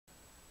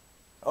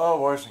Oh,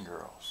 boys and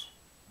girls,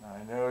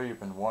 I know you've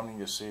been wanting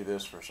to see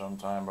this for some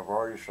time. I've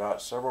already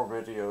shot several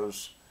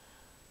videos,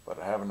 but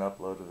I haven't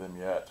uploaded them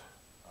yet.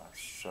 I've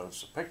showed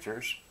some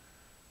pictures.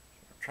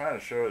 I'm trying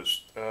to show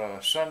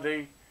it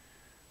Sunday,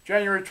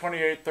 January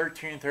 28,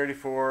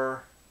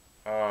 1334,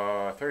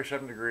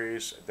 37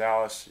 degrees,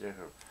 Dallas,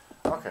 Yahoo.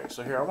 Okay,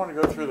 so here I want to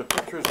go through the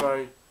pictures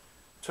I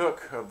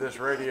took of this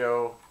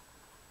radio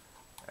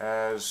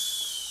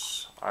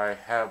as I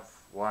have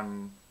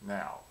one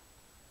now.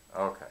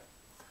 Okay.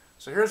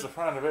 So here's the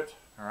front of it,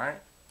 all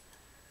right.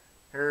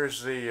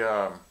 Here's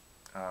the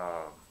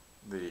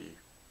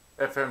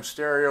FM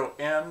stereo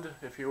end,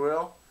 if you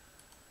will,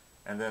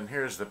 and then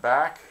here's the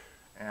back.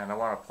 And I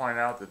want to point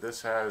out that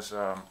this has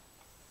a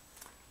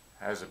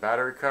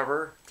battery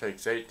cover.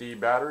 Takes 8D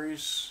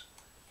batteries,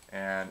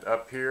 and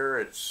up here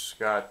it's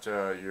got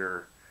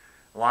your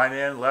line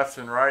in left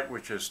and right,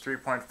 which is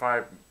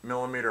 3.5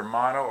 millimeter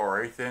mono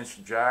or 1/8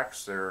 inch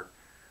jacks. They're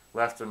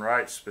left and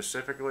right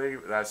specifically.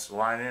 That's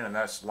line in and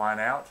that's line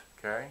out.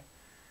 Okay,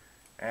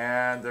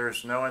 and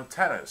there's no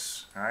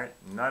antennas, all right,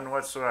 none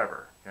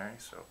whatsoever. Okay,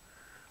 so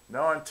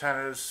no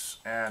antennas.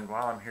 And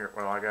while I'm here,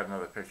 well, I got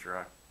another picture.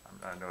 I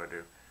know I do.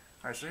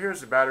 All right, so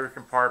here's the battery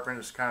compartment.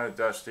 It's kind of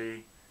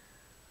dusty.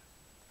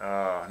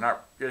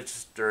 It's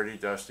just dirty,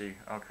 dusty.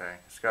 Okay,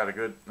 it's got a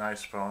good,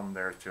 nice foam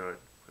there to it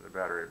for the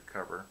battery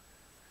cover.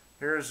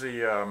 Here's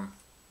the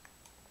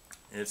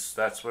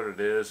that's what it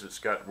is. It's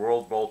got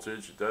world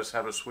voltage. It does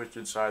have a switch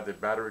inside the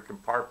battery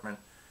compartment,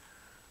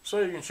 so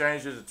you can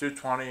change it to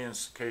 220 in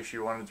case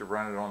you wanted to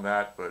run it on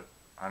that, but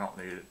I don't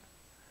need it.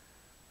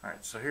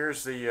 Alright, so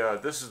here's the,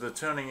 this is the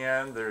tuning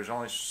end. There's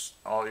only,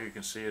 all you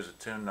can see is a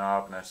tune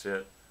knob, and that's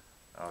it.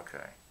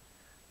 Okay.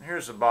 And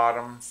here's the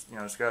bottom. You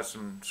know, it's got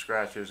some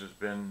scratches. It's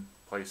been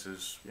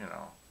places, you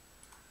know.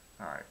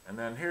 Alright, and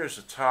then here's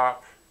the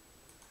top.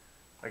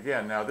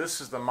 Again, now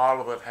this is the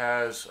model that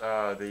has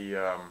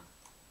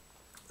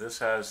this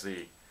has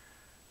the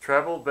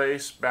treble,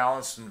 bass,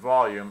 balance, and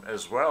volume,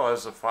 as well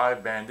as a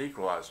 5-band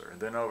equalizer. And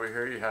then over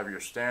here you have your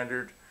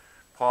standard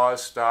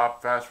pause,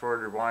 stop, fast forward,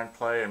 rewind,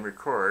 play, and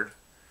record.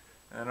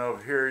 And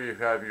over here you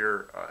have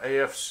your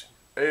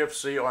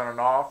AFC on and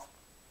off,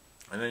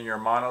 and then your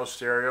mono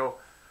stereo.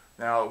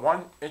 Now,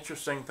 one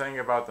interesting thing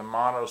about the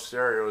mono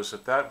stereo is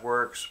that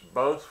works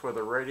both for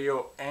the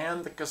radio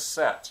and the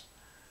cassette,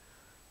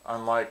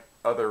 unlike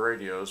other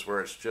radios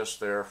where it's just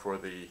there for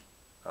the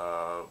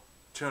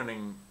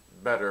tuning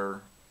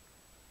better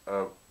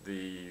of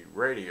the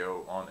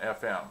radio on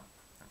FM.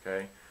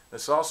 Okay,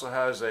 this also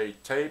has a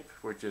tape,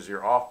 which is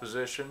your off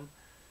position,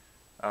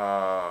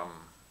 and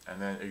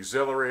then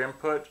auxiliary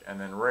input, and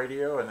then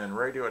radio,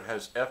 it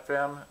has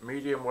FM,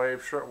 medium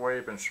wave,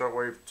 shortwave, and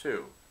shortwave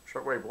 2,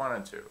 shortwave 1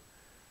 and 2.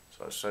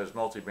 So it says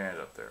multi-band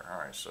up there. All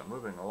right, so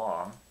moving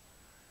along,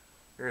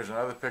 here's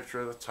another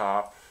picture of the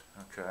top.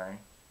 Okay.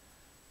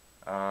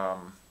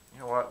 You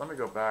know what, let me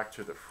go back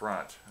to the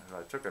front.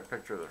 I took a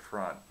picture of the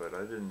front, but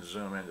I didn't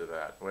zoom into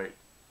that. Wait,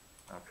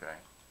 okay,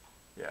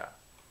 yeah.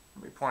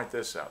 Let me point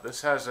this out.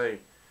 This has a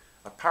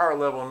power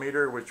level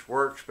meter which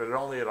works, but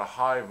only at a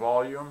high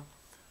volume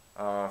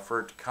for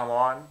it to come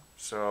on.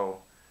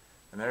 So,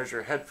 and there's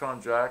your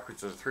headphone jack,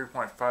 which is a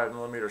 3.5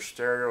 millimeter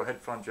stereo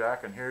headphone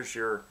jack, and here's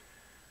your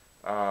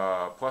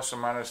plus or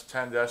minus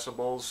 10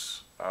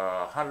 decibels,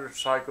 100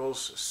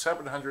 cycles,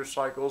 700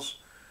 cycles,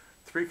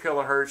 3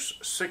 kilohertz,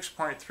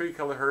 6.3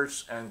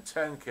 kilohertz, and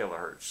 10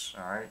 kilohertz.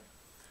 All right,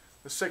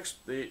 the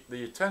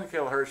 10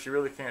 kilohertz you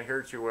really can't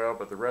hear too well,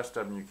 but the rest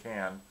of them you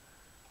can.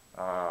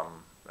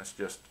 That's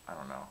just, I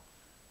don't know.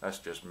 That's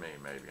just me.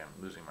 Maybe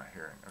I'm losing my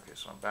hearing. Okay,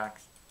 so I'm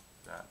back.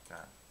 That,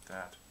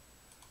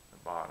 the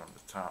bottom,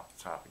 the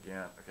top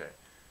again. Okay,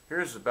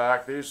 here's the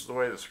back. These are the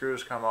way the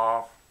screws come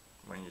off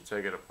when you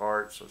take it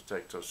apart. So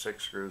take those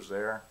 6 screws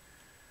there.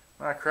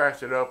 When I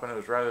cracked it open, it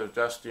was rather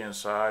dusty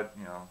inside.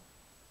 You know,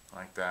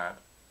 like that.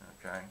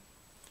 Okay.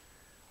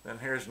 Then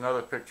here's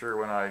another picture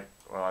when I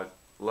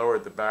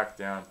lowered the back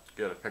down to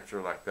get a picture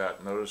like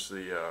that. Notice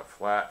the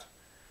flat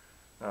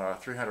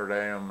 300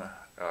 AM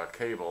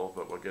cable,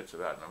 but we'll get to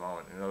that in a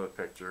moment. Another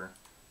picture.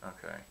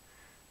 Okay.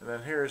 And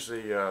then here's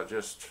the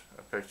just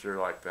a picture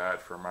like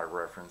that for my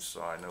reference,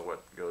 so I know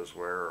what goes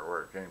where or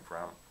where it came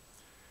from.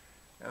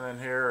 And then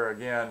here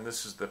again,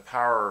 this is the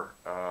power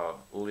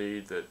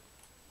lead that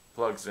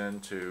plugs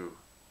into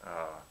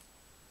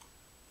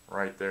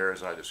right there,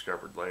 as I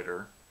discovered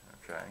later.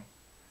 Okay.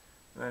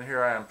 And then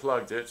here I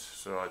unplugged it,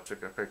 so I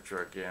took a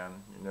picture again.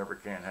 You never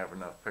can have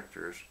enough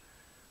pictures.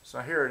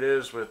 So here it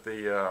is with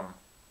the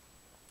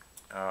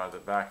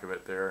back of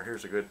it there.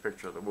 Here's a good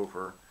picture of the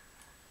woofer.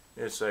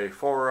 It's a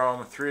 4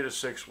 ohm, 3 to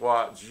 6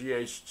 watt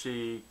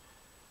GHT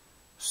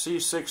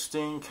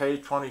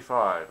C16K25.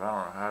 I don't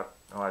know, I have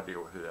no idea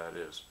who that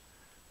is.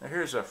 Now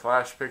here's a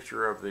flash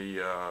picture of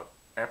the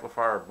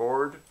amplifier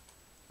board.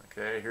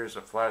 Okay, here's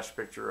a flash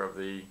picture of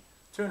the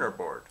tuner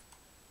board.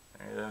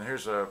 And then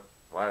here's a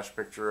flash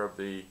picture of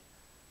the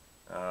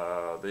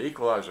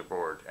equalizer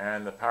board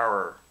and the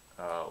power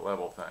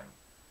level thing.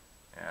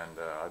 And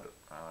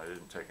I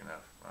didn't take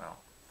enough. Well,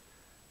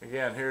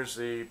 Again, here's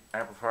the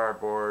amplifier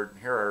board.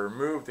 Here I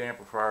removed the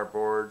amplifier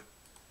board,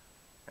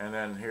 and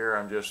then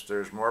here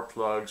there's more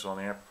plugs on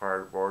the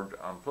amplifier board to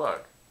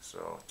unplug.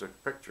 So I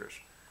took pictures.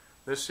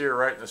 This here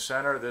right in the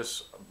center,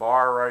 this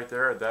bar right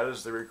there, that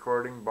is the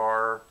recording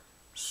bar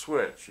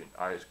switch.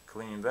 I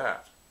cleaned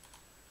that.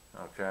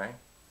 Okay.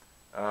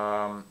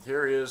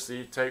 Here is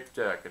the tape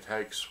deck. It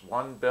takes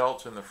one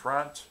belt in the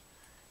front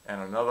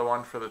and another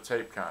one for the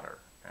tape counter,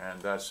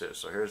 and that's it.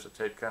 So here's the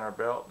tape counter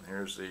belt, and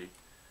here's the,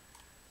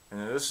 and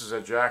then this is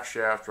a jack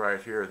shaft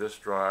right here. This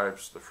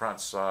drives the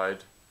front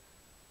side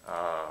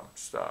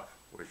stuff,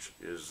 which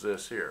is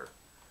this here.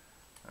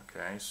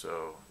 Okay,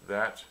 so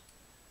that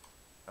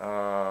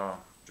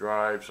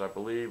drives, I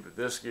believe,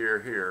 this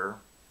gear here,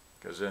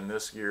 because then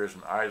this gear is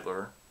an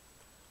idler.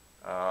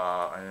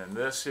 And then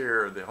this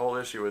here, the whole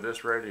issue with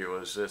this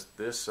radio is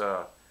this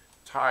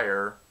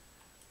tire,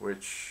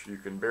 which you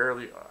can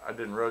barely, I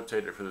didn't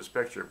rotate it for this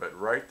picture, but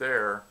right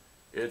there,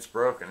 it's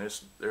broken.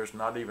 There's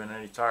not even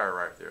any tire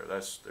right there.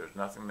 There's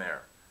nothing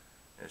there.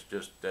 It's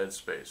just dead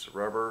space.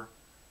 Rubber,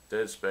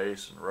 dead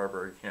space, and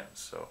rubber again.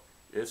 So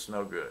it's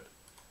no good.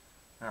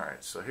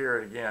 Alright, so here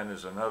again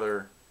is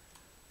another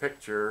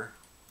picture,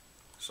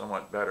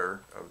 somewhat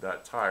better, of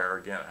that tire.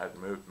 Again, it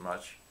hadn't moved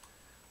much.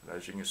 But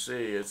as you can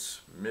see,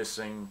 it's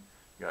missing.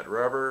 You got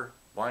rubber,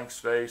 blank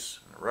space,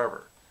 and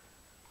rubber.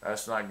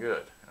 That's not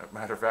good. As a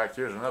matter of fact,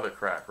 here's another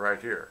crack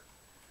right here.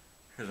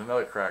 Here's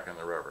another crack in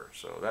the rubber.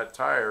 So that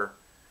tire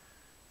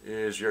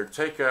is your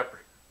take-up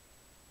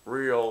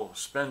reel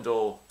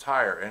spindle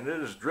tire, and it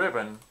is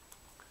driven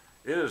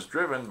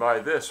by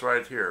this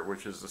right here,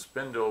 which is the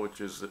spindle,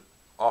 which is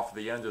off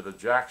the end of the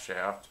jack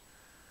shaft,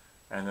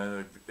 and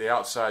then the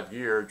outside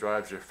gear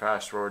drives your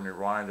fast forward and your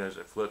rewind as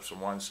it flips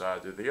from one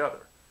side to the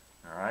other.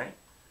 Alright?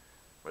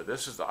 But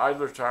this is the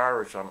idler tire,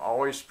 which I'm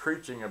always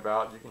preaching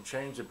about. You can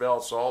change the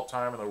belts all the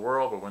time in the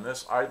world, but when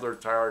this idler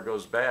tire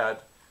goes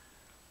bad,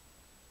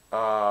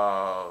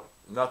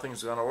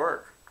 nothing's going to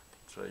work.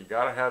 So you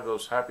got to have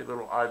those happy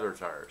little idler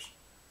tires.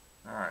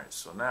 Alright,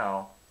 so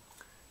now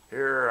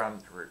here I'm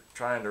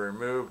trying to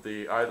remove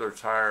the idler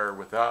tire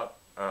without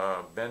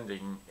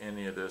bending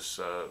any of this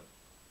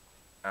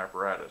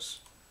apparatus.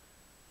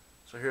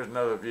 So here's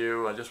another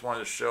view. I just wanted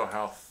to show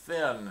how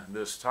thin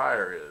this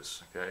tire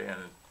is. Okay, and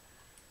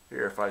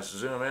here if I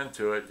zoom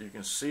into it, you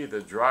can see the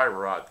dry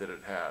rot that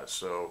it has.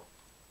 So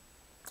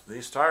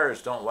these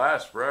tires don't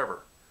last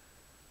forever.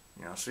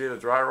 You know, see the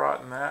dry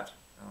rot in that?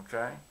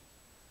 Okay,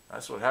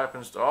 that's what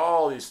happens to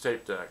all these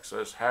tape decks.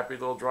 There's happy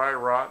little dry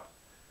rot,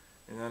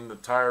 and then the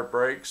tire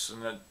breaks,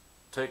 and the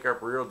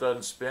take-up reel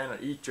doesn't spin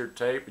and eats your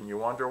tape, and you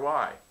wonder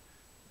why.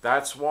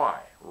 That's why,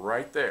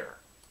 right there.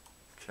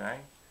 Okay.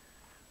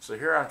 So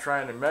here I'm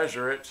trying to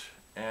measure it,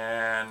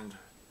 and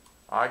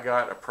I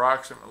got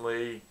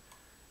approximately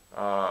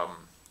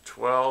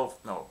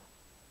 14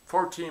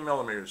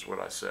 millimeters, what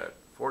I said.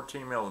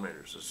 14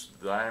 millimeters is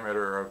the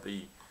diameter of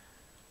the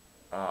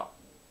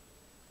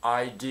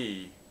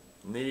ID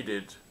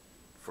needed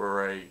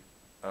for a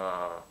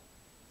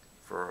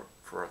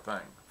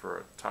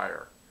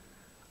tire.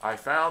 I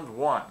found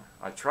one.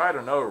 I tried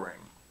an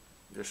O-ring.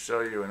 Just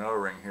show you an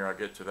O-ring here. I'll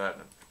get to that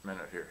in a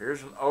minute here.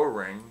 Here's an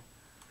O-ring.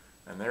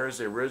 And there's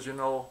the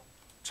original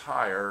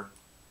tire,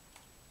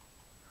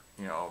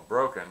 you know,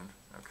 broken,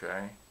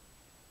 okay?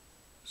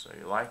 So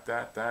you like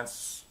that?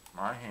 That's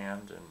my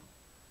hand, and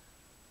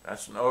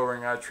that's an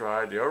O-ring I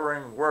tried. The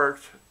O-ring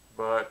worked,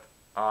 but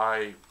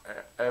I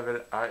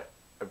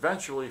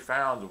eventually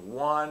found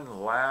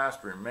one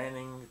last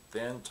remaining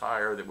thin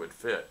tire that would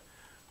fit.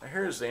 Now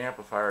here's the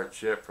amplifier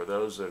chip for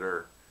those that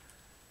are,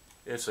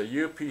 it's a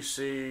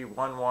UPC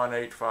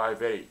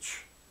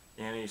 1185H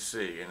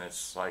NEC, and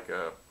it's like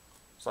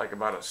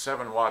about a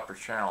 7 watt per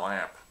channel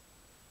amp.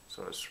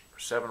 So it's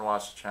 7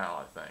 watts a channel,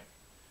 I think.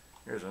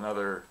 Here's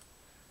another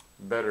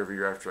better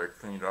view after I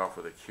cleaned it off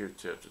with a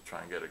Q-tip to try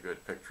and get a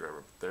good picture of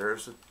it. But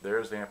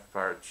there's the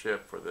amplifier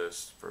chip for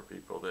this, for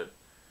people that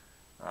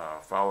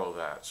follow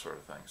that sort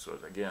of thing. So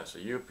again, it's a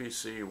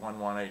UPC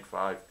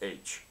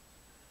 1185H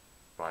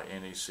by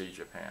NEC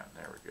Japan.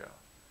 There we go.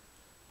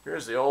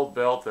 Here's the old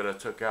belt that I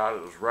took out.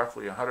 It was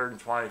roughly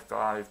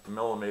 125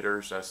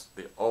 millimeters. That's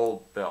the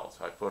old belt.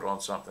 I put on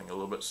something a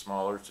little bit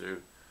smaller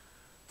to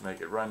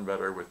make it run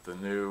better with the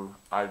new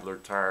idler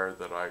tire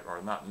that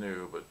or not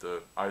new, but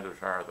the idler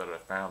tire that I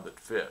found that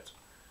fit,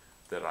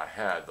 that I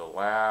had, the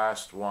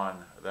last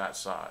one that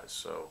size.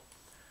 So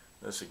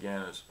this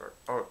again is,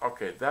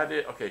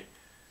 okay,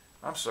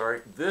 I'm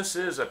sorry. This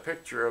is a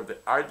picture of the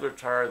idler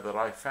tire that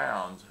I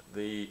found.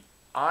 The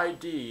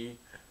ID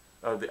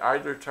of the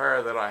idler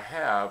tire that I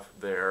have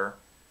there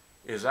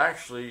is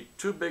actually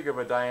too big of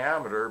a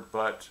diameter,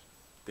 but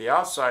the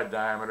outside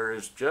diameter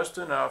is just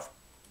enough,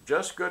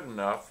 just good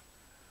enough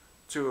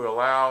to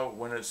allow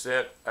when it's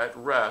at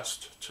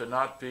rest to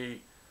not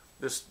be,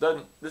 this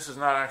is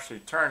not actually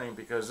turning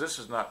because this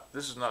is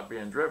not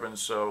being driven,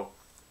 so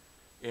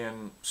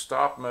in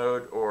stop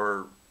mode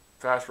or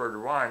fast forward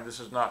rewind this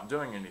is not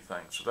doing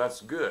anything, so that's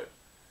good.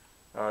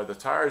 The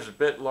tire is a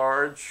bit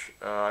large.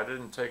 I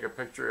didn't take a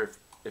picture.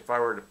 If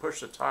I were to push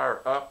the tire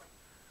up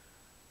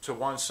to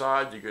one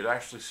side, you could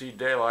actually see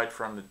daylight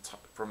from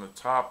the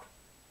top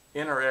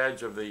inner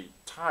edge of the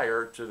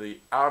tire to the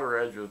outer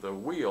edge of the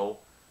wheel.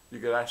 You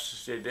could actually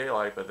see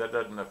daylight, but that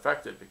doesn't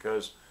affect it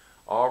because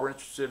all we're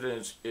interested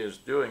in is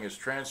doing is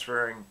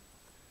transferring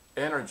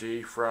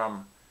energy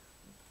from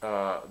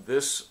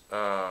this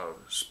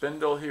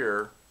spindle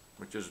here,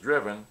 which is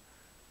driven,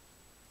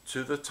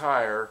 to the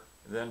tire,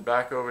 and then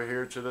back over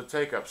here to the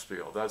take-up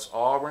spindle. That's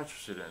all we're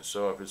interested in.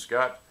 So if it's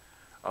got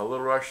a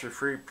little extra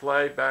free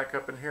play back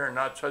up in here and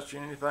not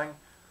touching anything,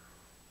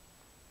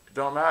 it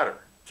don't matter.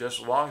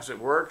 Just as long as it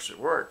works, it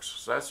works.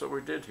 So that's what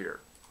we did here.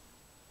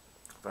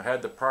 If I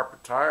had the proper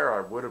tire, I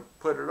would have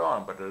put it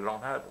on, but I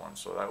don't have one,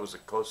 so that was the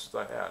closest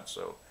I had.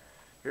 So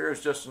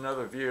here's just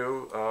another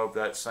view of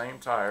that same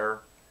tire.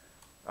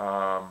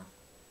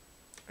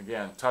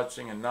 Again,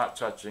 touching and not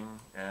touching,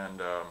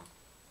 and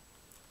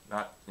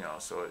not, you know,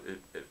 so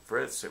it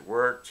fits, it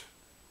worked,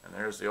 and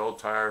there's the old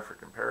tire for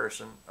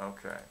comparison.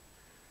 Okay.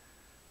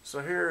 So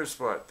here's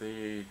what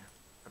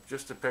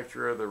just a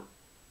picture of the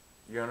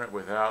unit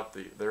without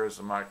there's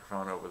the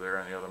microphone over there,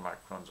 and the other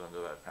microphone's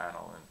under that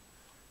panel, and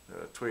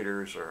the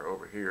tweeters are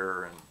over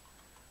here, and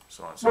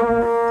so on and so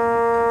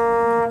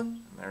forth.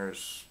 And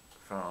there's the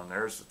phone.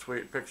 There's the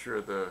picture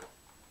of the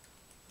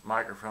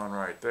microphone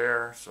right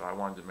there. So I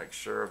wanted to make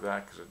sure of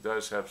that because it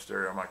does have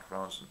stereo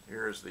microphones. And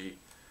here's the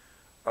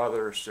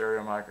other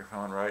stereo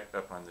microphone right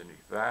up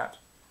underneath that.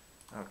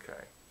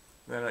 Okay.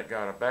 Then it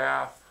got a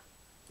bath.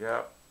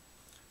 Yep.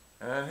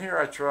 And then here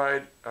I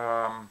tried.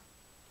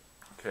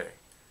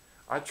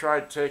 I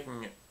tried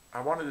taking.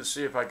 I wanted to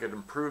see if I could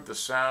improve the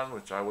sound,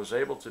 which I was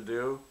able to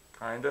do,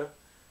 kinda,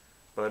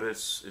 but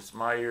it's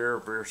my ear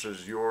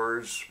versus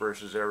yours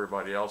versus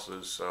everybody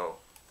else's. So,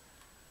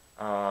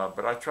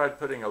 but I tried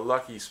putting a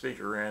Lucky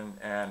speaker in,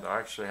 and I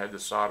actually had to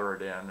solder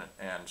it in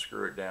and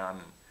screw it down.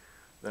 And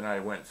then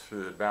I went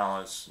through the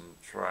balance and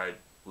tried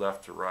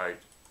left to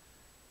right,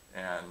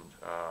 and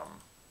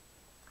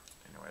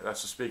anyway,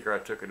 that's the speaker I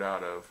took it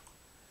out of,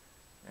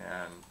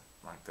 and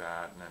like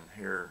that, and then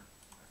here,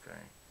 okay.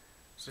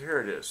 So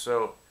here it is.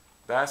 So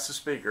that's the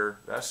speaker.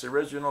 That's the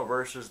original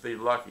versus the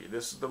Lucky.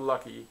 This is the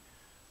Lucky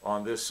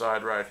on this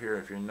side right here.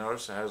 If you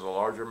notice, it has a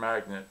larger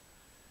magnet,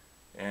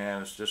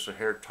 and it's just a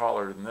hair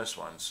taller than this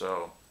one.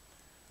 So,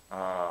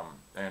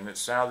 and it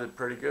sounded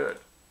pretty good.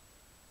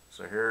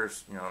 So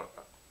here's, you know,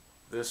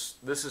 this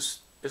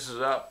is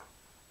up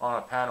on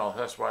a panel.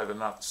 That's why they're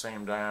not the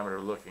same diameter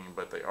looking,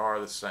 but they are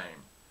the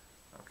same.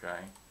 Okay,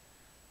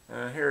 and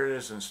then here it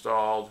is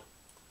installed.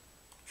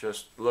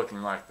 Just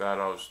looking like that.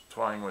 I was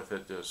toying with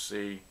it to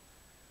see,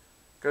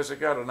 because it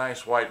got a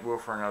nice white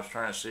woofer, and I was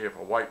trying to see if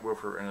a white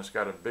woofer, and it's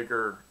got a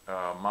bigger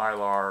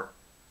mylar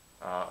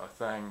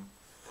thing.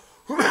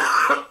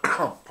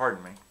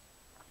 Pardon me.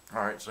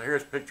 All right, so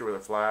here's a picture with a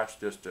flash,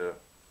 just to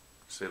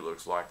see it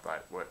looks like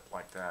that.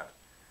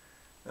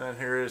 And then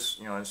here is,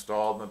 you know,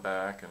 installed in the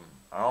back, and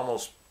I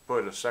almost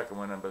put a second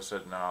one in, but I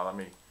said no,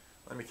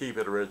 let me keep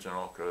it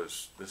original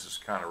because this is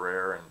kind of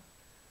rare, and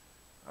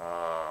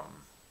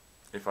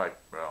if I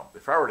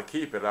were to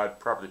keep it, I'd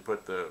probably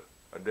put a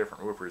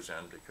different woofers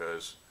in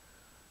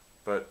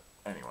but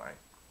anyway.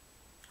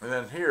 And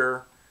then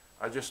here,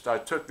 I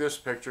took this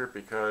picture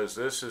because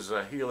this is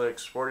a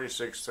Helix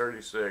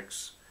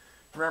 4636.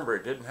 Remember,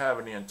 it didn't have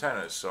any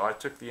antennas, so I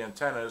took the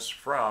antennas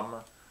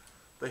from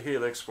the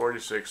Helix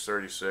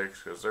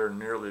 4636 because they're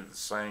nearly the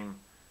same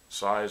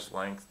size,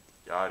 length,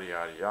 yada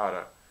yada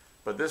yada.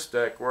 But this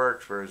deck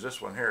works, whereas this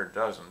one here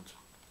doesn't,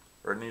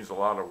 or it needs a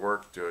lot of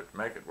work to it to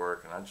make it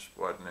work, and I just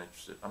wasn't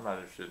interested. I'm not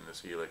interested in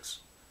this Helix,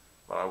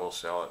 but I will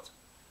sell it.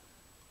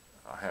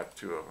 I have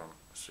two of them.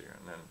 Let's see,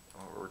 and then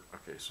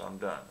okay, so I'm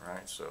done,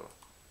 right? So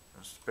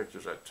there's the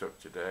pictures I took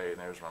today, and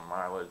there's my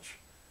mileage.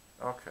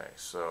 Okay,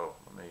 so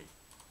let me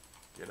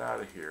get out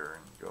of here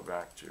and go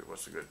back to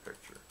what's a good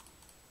picture.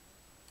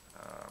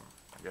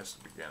 I guess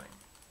the beginning.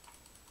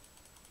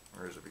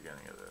 Where's the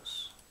beginning of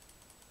this?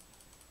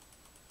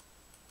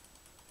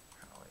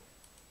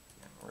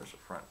 Where's the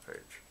front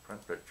page?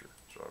 Front picture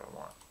is what I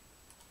want.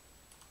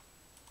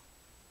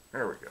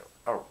 There we go.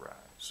 All right.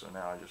 So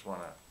now I just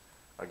want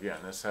to, again,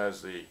 this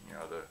has the, you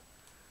know,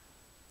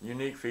 the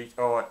unique feature.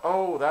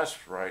 Oh,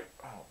 that's right.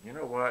 Oh, you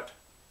know what?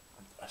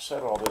 I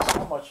said all this.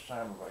 How much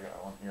time have I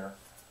got on here?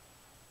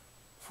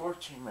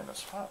 14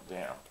 minutes. Hot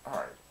damn. All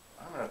right.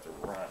 I'm going to have to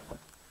run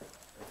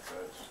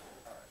because,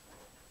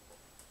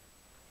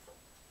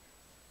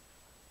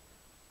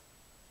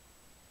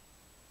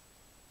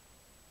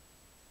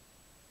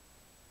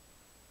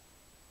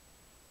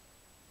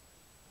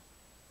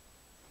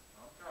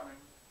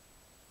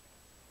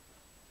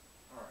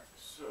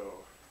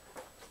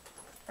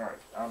 all right.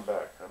 I'm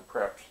back. I'm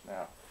prepped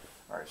now.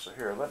 Alright, so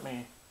here, let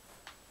me...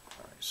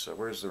 Alright, so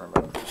where's the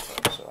remote for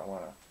stuff? So I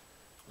want to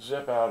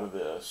zip out of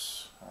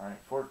this. Alright,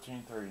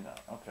 1439.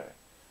 Okay.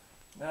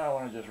 Now I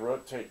want to just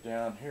rotate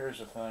down. Here's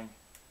the thing.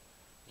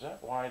 Is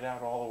that wide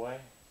out all the way?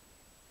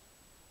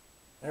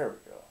 There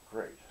we go.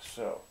 Great.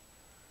 So,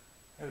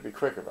 I got to be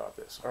quick about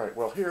this. Alright,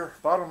 well here,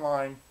 bottom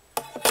line.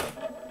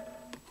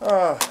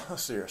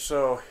 Let's see here.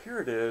 So, here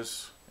it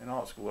is in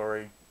all its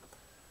glory.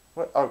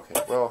 What?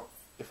 Okay, well,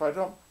 if I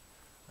don't,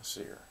 let's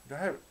see here. Do I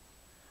have it?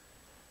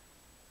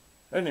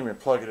 I didn't even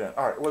plug it in.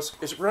 All right, well,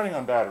 it's running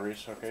on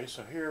batteries. Okay,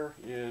 so here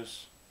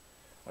is.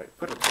 Wait,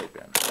 put a tape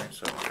in. Okay,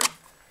 so here,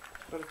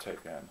 put a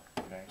tape in.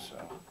 Okay, so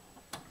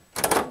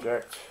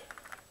eject.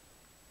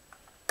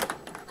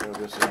 Throw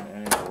this in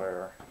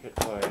anywhere. Hit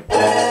play.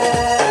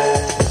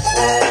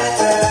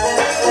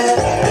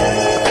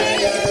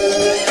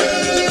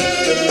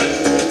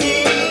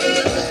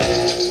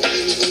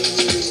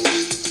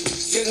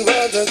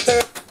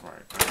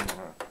 Alright, I'm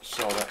going to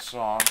sell that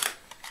song.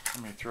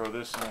 Let me throw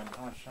this in.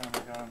 How much time I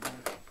got on here?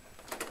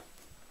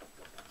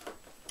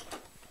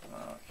 I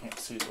can't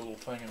see the little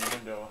thing in the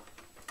window.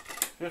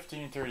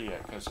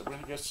 15:38, because when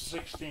it gets to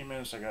 16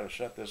 minutes, I got to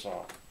shut this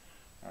off.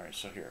 Alright,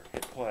 so here,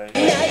 hit play.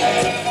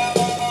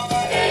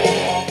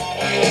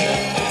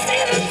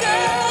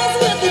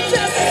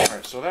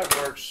 Alright, so that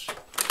works.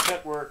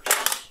 Cassette works.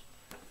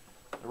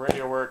 The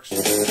radio works. The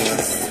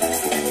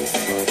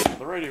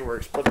radio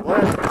works, but the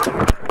last thing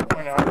I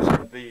point out is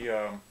that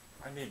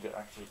I need to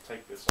actually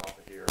take this off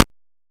of here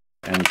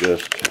and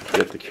just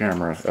get the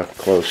camera up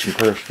close and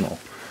personal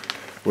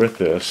with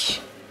this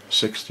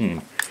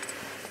 16.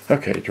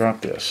 Okay,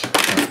 drop this.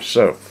 Right,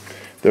 so,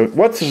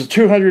 what does the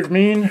 200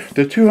 mean?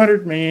 The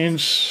 200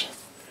 means,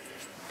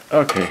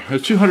 okay, the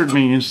 200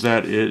 means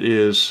that it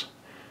is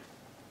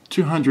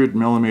 200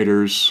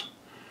 millimeters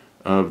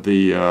of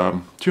the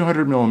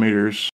 200 millimeters